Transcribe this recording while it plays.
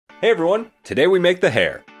Hey everyone, today we make the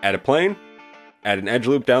hair. Add a plane, add an edge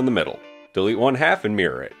loop down the middle, delete one half and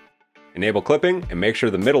mirror it. Enable clipping and make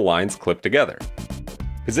sure the middle lines clip together.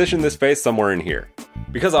 Position this face somewhere in here.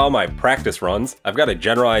 Because of all my practice runs, I've got a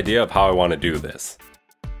general idea of how I want to do this.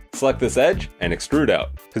 Select this edge and extrude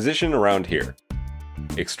out. Position around here.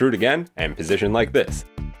 Extrude again and position like this.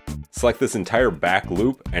 Select this entire back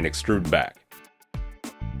loop and extrude back.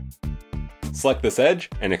 Select this edge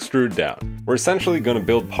and extrude down. We're essentially going to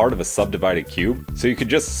build part of a subdivided cube, so you could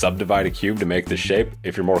just subdivide a cube to make this shape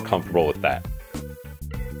if you're more comfortable with that.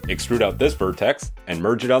 Extrude out this vertex and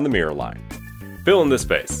merge it on the mirror line. Fill in this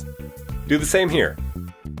space. Do the same here.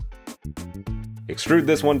 Extrude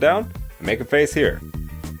this one down and make a face here.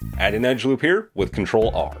 Add an edge loop here with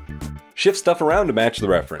Ctrl R. Shift stuff around to match the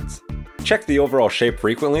reference. Check the overall shape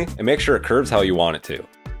frequently and make sure it curves how you want it to.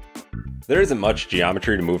 There isn't much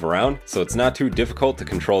geometry to move around, so it's not too difficult to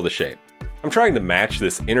control the shape. I'm trying to match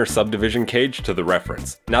this inner subdivision cage to the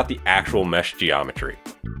reference, not the actual mesh geometry.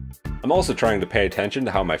 I'm also trying to pay attention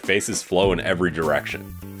to how my faces flow in every direction.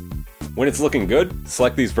 When it's looking good,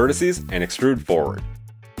 select these vertices and extrude forward.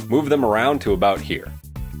 Move them around to about here.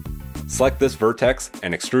 Select this vertex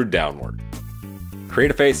and extrude downward.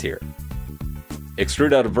 Create a face here.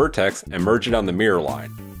 Extrude out a vertex and merge it on the mirror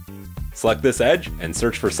line. Select this edge and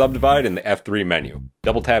search for subdivide in the F3 menu.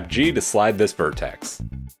 Double tap G to slide this vertex.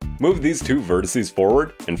 Move these two vertices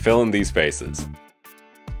forward and fill in these faces.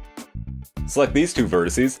 Select these two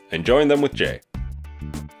vertices and join them with J.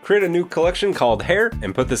 Create a new collection called Hair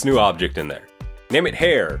and put this new object in there. Name it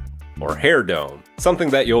Hair, or Hair Dome, something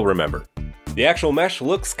that you'll remember. The actual mesh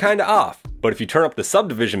looks kinda off, but if you turn up the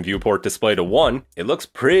subdivision viewport display to 1, it looks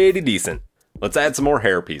pretty decent. Let's add some more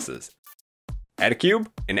hair pieces. Add a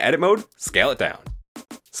cube, in edit mode, scale it down.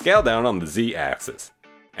 Scale down on the Z axis,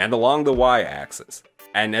 and along the Y axis.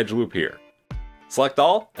 Add an edge loop here. Select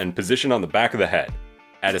all, and position on the back of the head.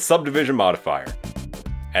 Add a subdivision modifier.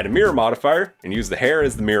 Add a mirror modifier, and use the hair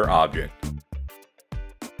as the mirror object.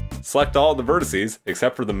 Select all the vertices,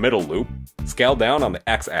 except for the middle loop. Scale down on the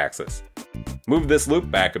X axis. Move this loop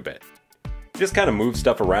back a bit. Just kind of move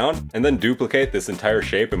stuff around, and then duplicate this entire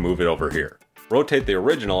shape and move it over here. Rotate the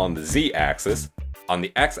original on the Z axis, on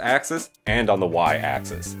the X axis, and on the Y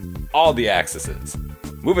axis. All the axes.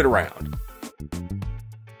 Move it around.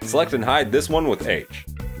 Select and hide this one with H.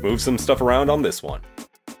 Move some stuff around on this one.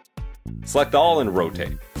 Select all and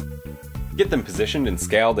rotate. Get them positioned and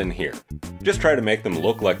scaled in here. Just try to make them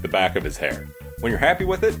look like the back of his hair. When you're happy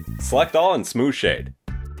with it, select all and smooth shade.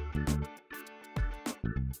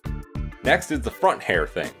 Next is the front hair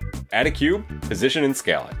thing. Add a cube, position and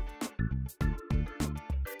scale it.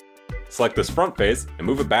 Select this front face and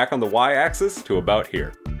move it back on the Y axis to about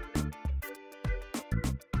here.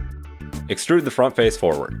 Extrude the front face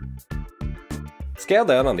forward. Scale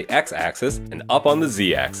down on the X axis and up on the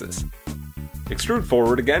Z axis. Extrude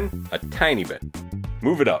forward again, a tiny bit.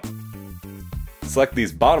 Move it up. Select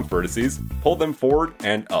these bottom vertices, pull them forward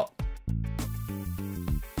and up.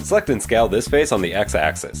 Select and scale this face on the X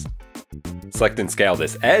axis. Select and scale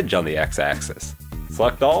this edge on the X axis.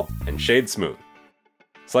 Select all and shade smooth.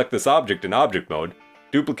 Select this object in object mode,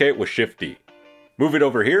 duplicate with Shift D. Move it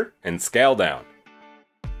over here and scale down.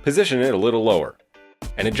 Position it a little lower,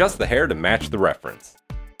 and adjust the hair to match the reference.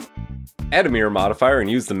 Add a mirror modifier and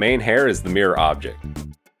use the main hair as the mirror object.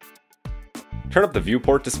 Turn up the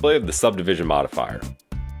viewport display of the subdivision modifier.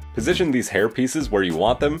 Position these hair pieces where you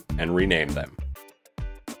want them and rename them.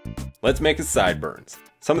 Let's make his sideburns.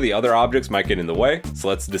 Some of the other objects might get in the way, so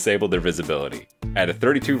let's disable their visibility. Add a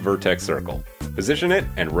 32 vertex circle. Position it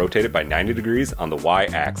and rotate it by 90 degrees on the Y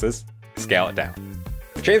axis. Scale it down.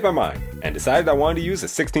 I changed my mind and decided I wanted to use a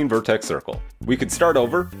 16 vertex circle. We could start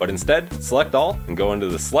over, but instead, select all and go into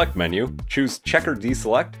the select menu, choose check or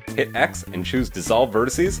deselect, hit X and choose dissolve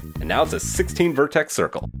vertices, and now it's a 16 vertex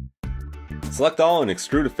circle. Select all and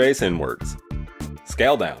extrude a face inwards.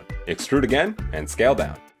 Scale down, extrude again, and scale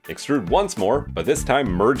down. Extrude once more, but this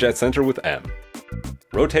time merge at center with M.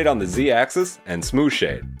 Rotate on the Z axis and smooth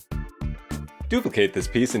shade. Duplicate this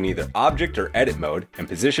piece in either object or edit mode and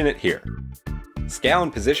position it here. Scale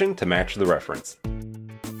and position to match the reference.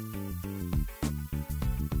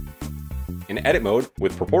 In edit mode,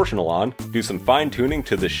 with proportional on, do some fine tuning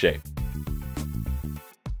to this shape.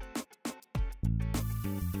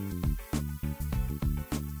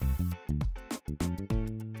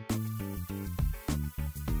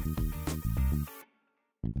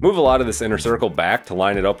 Move a lot of this inner circle back to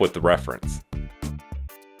line it up with the reference.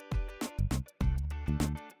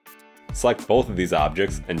 Select both of these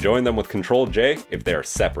objects and join them with Ctrl J if they are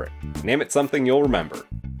separate. Name it something you'll remember.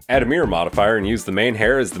 Add a mirror modifier and use the main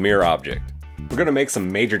hair as the mirror object. We're going to make some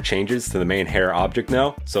major changes to the main hair object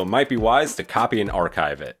now, so it might be wise to copy and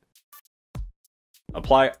archive it.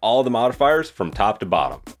 Apply all the modifiers from top to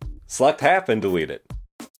bottom. Select half and delete it.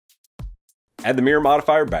 Add the mirror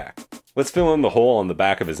modifier back. Let's fill in the hole on the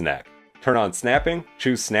back of his neck. Turn on snapping,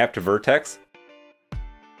 choose snap to vertex.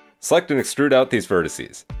 Select and extrude out these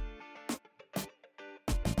vertices.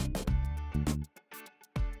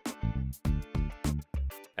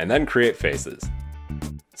 And then create faces.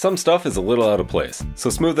 Some stuff is a little out of place, so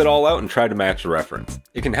smooth it all out and try to match the reference.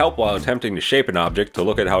 It can help while attempting to shape an object to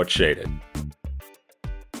look at how it's shaded.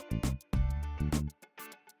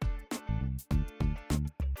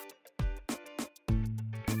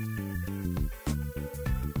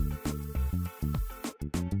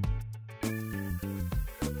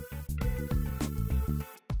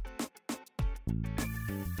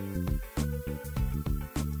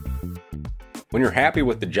 When you're happy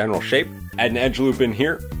with the general shape, add an edge loop in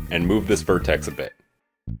here and move this vertex a bit.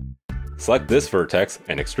 Select this vertex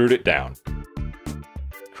and extrude it down.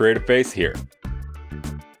 Create a face here.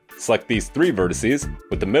 Select these 3 vertices,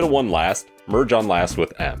 with the middle one last, merge on last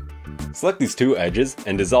with M. Select these 2 edges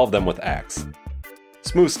and dissolve them with X.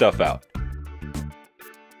 Smooth stuff out.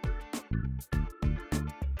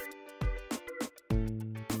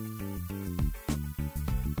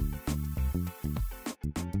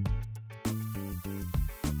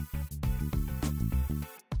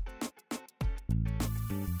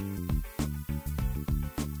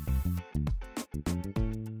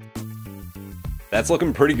 That's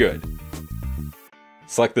looking pretty good.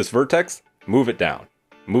 Select this vertex, move it down.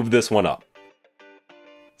 Move this one up.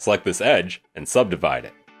 Select this edge and subdivide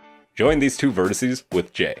it. Join these 2 vertices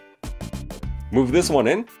with J. Move this one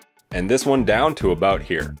in and this one down to about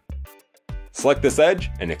here. Select this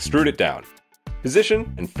edge and extrude it down.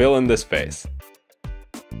 Position and fill in this face.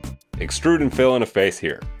 Extrude and fill in a face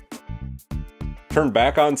here. Turn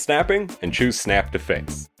back on snapping and choose snap to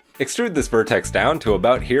face. Extrude this vertex down to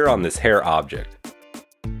about here on this hair object.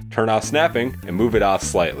 Turn off snapping and move it off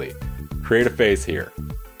slightly. Create a face here.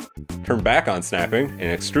 Turn back on snapping and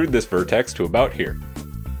extrude this vertex to about here.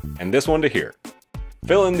 And this one to here.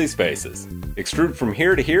 Fill in these faces. Extrude from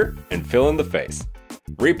here to here and fill in the face.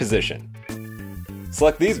 Reposition.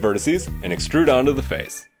 Select these vertices and extrude onto the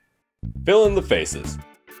face. Fill in the faces.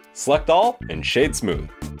 Select all and shade smooth.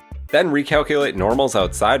 Then recalculate normals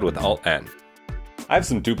outside with Alt-N. I have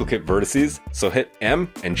some duplicate vertices, so hit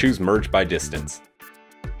M and choose merge by distance.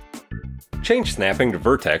 Change snapping to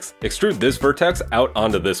vertex, extrude this vertex out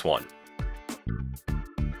onto this one.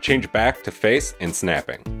 Change back to face and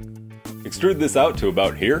snapping. Extrude this out to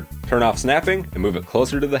about here, turn off snapping and move it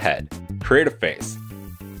closer to the head. Create a face.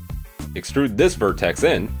 Extrude this vertex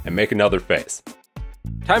in and make another face.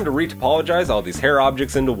 Time to retopologize all these hair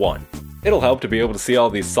objects into one. It'll help to be able to see all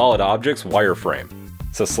these solid objects wireframe.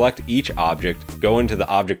 So select each object, go into the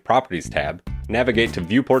Object Properties tab, navigate to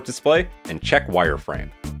Viewport Display, and check Wireframe.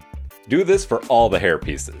 Do this for all the hair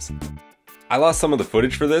pieces. I lost some of the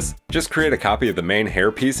footage for this, just create a copy of the main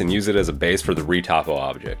hair piece and use it as a base for the retopo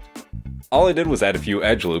object. All I did was add a few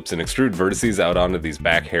edge loops and extrude vertices out onto these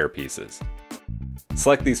back hair pieces.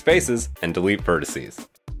 Select these faces and delete vertices.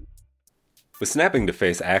 With snapping to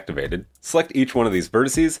face activated, select each one of these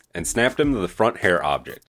vertices and snap them to the front hair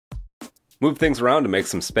object. Move things around to make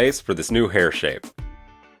some space for this new hair shape.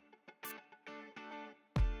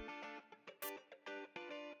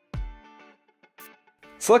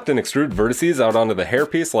 Select and extrude vertices out onto the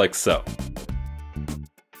hairpiece like so.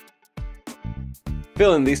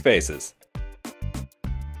 Fill in these faces.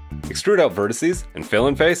 Extrude out vertices and fill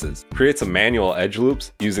in faces. Create some manual edge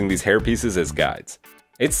loops using these hairpieces as guides.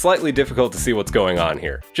 It's slightly difficult to see what's going on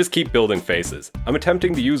here. Just keep building faces. I'm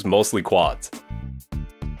attempting to use mostly quads.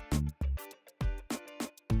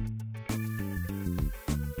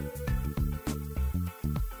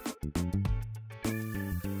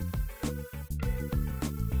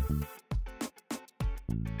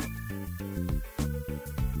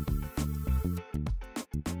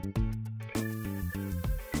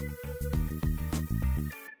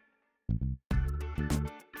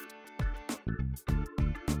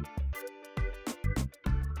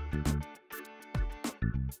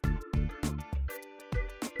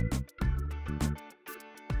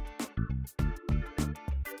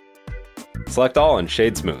 Select all and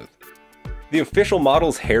shade smooth. The official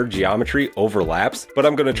model's hair geometry overlaps, but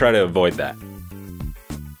I'm going to try to avoid that.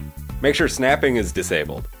 Make sure snapping is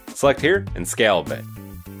disabled. Select here and scale a bit.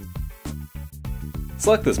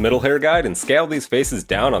 Select this middle hair guide and scale these faces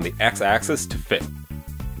down on the X-axis to fit.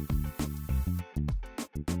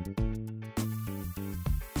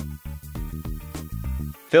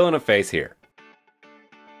 Fill in a face here.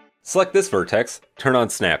 Select this vertex, turn on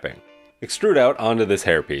snapping. Extrude out onto this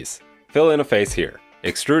hairpiece. Fill in a face here.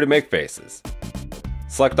 Extrude to make faces.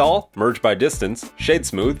 Select all, merge by distance, shade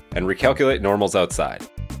smooth, and recalculate normals outside.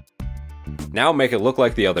 Now make it look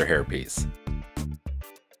like the other hairpiece.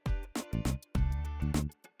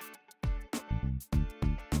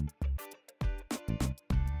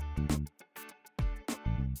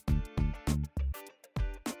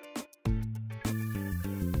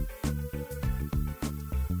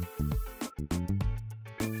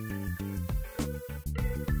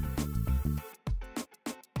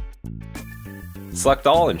 Select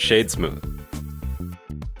all and shade smooth.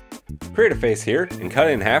 Create a face here and cut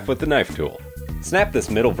it in half with the knife tool. Snap this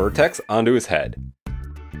middle vertex onto his head.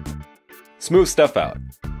 Smooth stuff out.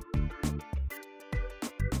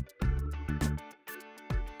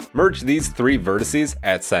 Merge these 3 vertices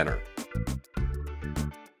at center.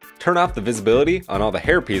 Turn off the visibility on all the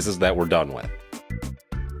hair pieces that we're done with.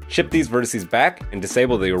 Ship these vertices back and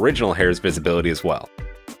disable the original hair's visibility as well.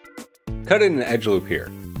 Cut in an edge loop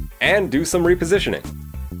here. And do some repositioning.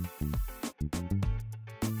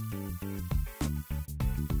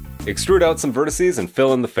 Extrude out some vertices and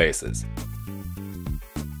fill in the faces.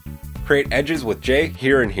 Create edges with J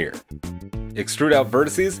here and here. Extrude out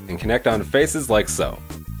vertices and connect onto faces like so.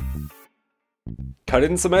 Cut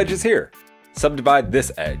in some edges here. Subdivide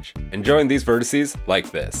this edge and join these vertices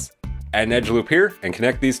like this. Add an edge loop here and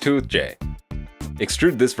connect these two with J.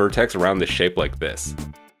 Extrude this vertex around this shape like this.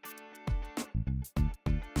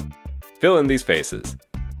 Fill in these faces.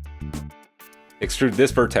 Extrude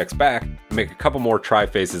this vertex back and make a couple more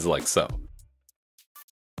tri-faces like so.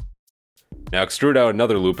 Now extrude out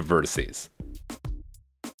another loop of vertices.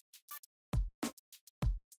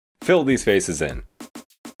 Fill these faces in.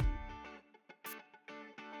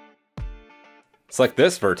 Select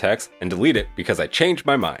this vertex and delete it because I changed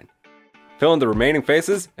my mind. Fill in the remaining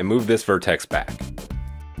faces and move this vertex back.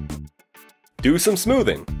 Do some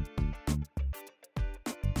smoothing.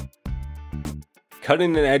 Cut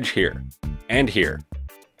in an edge here,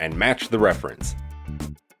 and match the reference.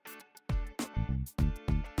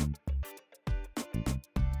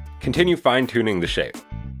 Continue fine-tuning the shape.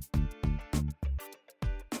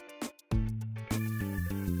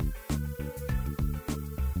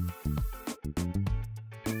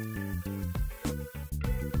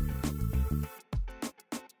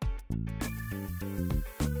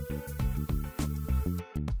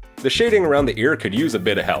 The shading around the ear could use a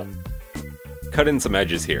bit of help. Cut in some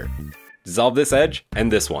edges here. Dissolve this edge and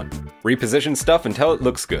this one. Reposition stuff until it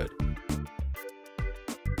looks good.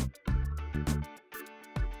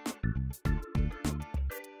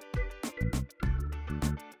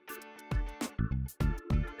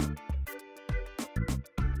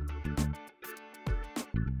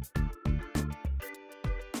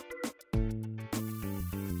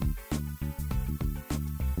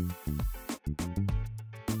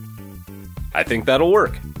 I think that'll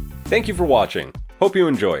work. Thank you for watching. Hope you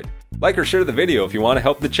enjoyed. Like or share the video if you want to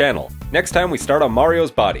help the channel. Next time we start on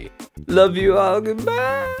Mario's body. Love you all,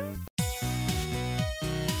 goodbye!